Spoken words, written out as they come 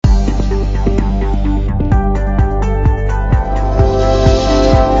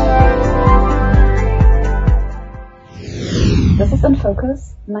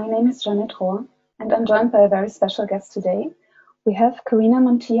Focus. My name is Janet Rohr, and I'm joined by a very special guest today. We have Karina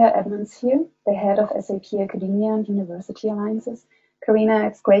Montilla-Edmonds here, the head of SAP Academia and University Alliances. Karina,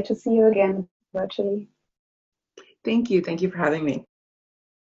 it's great to see you again virtually. Thank you. Thank you for having me.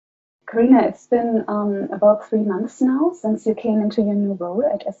 Karina, it's been about 3 months now since you came into your new role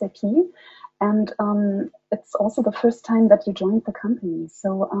at SAP, and it's also the first time that you joined the company.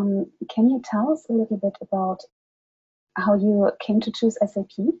 So can you tell us a little bit about how you came to choose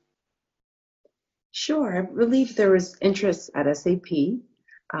SAP? Sure. I believe there was interest at SAP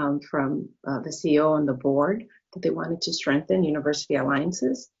from the CEO and the board that they wanted to strengthen university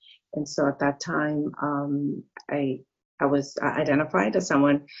alliances. And so at that time, I was identified as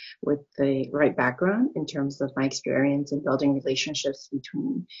someone with the right background in terms of my experience in building relationships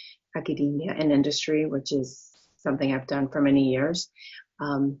between academia and industry, which is something I've done for many years.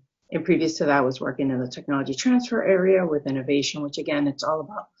 And previous to that, I was working in the technology transfer area with innovation, which again, it's all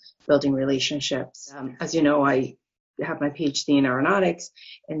about building relationships. As you know, I have my PhD in aeronautics,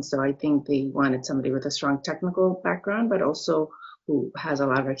 and so I think they wanted somebody with a strong technical background, but also who has a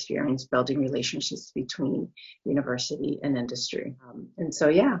lot of experience building relationships between university and industry. And so,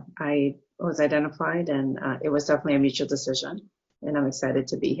 yeah, I was identified, and it was definitely a mutual decision, and I'm excited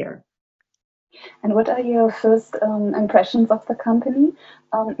to be here. And what are your first impressions of the company?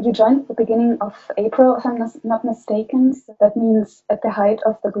 You joined at the beginning of April, if I'm not mistaken. So that means at the height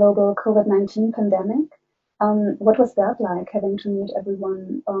of the global COVID-19 pandemic. What was that like, having to meet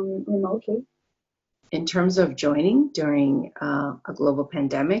everyone remotely? In terms of joining during a global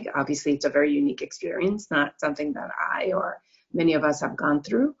pandemic, obviously it's a very unique experience, not something that I or many of us have gone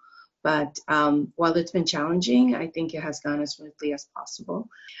through. But while it's been challenging, I think it has gone as smoothly as possible.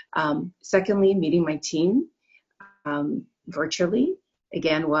 Secondly, meeting my team virtually,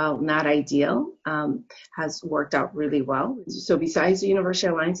 again, while not ideal, has worked out really well. So besides the University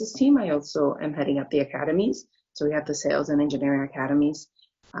Alliances team, I also am heading up the academies. So we have the sales and engineering academies.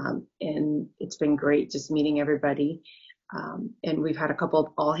 And it's been great just meeting everybody. And we've had a couple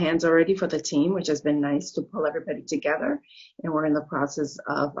of all hands already for the team, which has been nice to pull everybody together. And we're in the process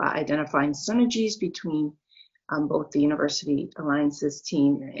of identifying synergies between both the University Alliances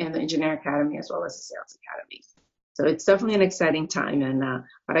team and the Engineering Academy, as well as the Sales Academy. So it's definitely an exciting time, and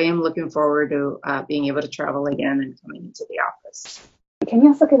but I am looking forward to being able to travel again and coming into the office. Can you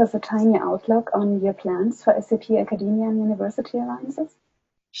also give us a tiny outlook on your plans for SAP Academia and University Alliances?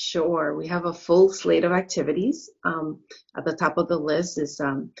 Sure. We have a full slate of activities. At the top of the list is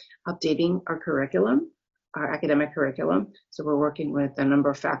updating our curriculum, our academic curriculum. So we're working with a number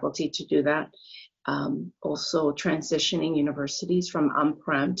of faculty to do that. Also transitioning universities from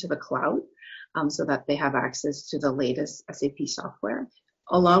on-prem to the cloud so that they have access to the latest SAP software.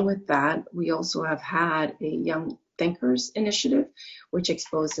 Along with that, we also have had a Young Thinkers initiative, which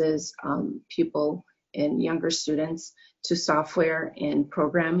exposes pupil and younger students to software and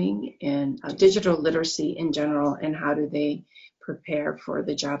programming and digital literacy in general, and how do they prepare for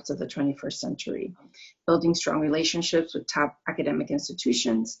the jobs of the 21st century. Building strong relationships with top academic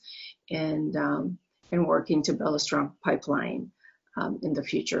institutions and working to build a strong pipeline in the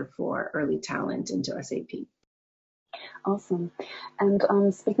future for early talent into SAP. Awesome.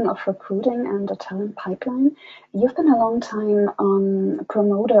 And speaking of recruiting and the talent pipeline, you've been a long time a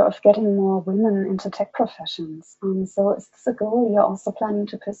promoter of getting more women into tech professions. So is this a goal you're also planning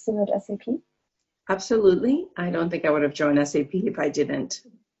to pursue at SAP? Absolutely. I don't think I would have joined SAP if I didn't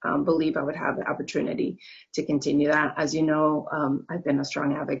believe I would have the opportunity to continue that. As you know, I've been a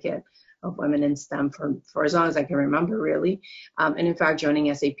strong advocate of women in STEM for as long as I can remember, really. And in fact,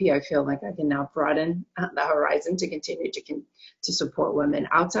 joining SAP, I feel like I can now broaden the horizon to continue to support women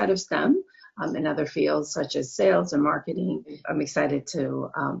outside of STEM in other fields such as sales and marketing. I'm excited to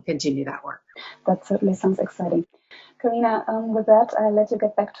continue that work. That certainly sounds exciting. Karina, with that, I'll let you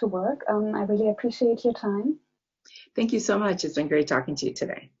get back to work. I really appreciate your time. Thank you so much. It's been great talking to you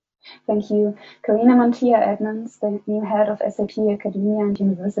today. Thank you. Karina Montilla-Edmonds, the new head of SAP Academia and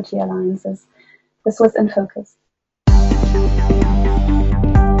University Alliances. This was In Focus.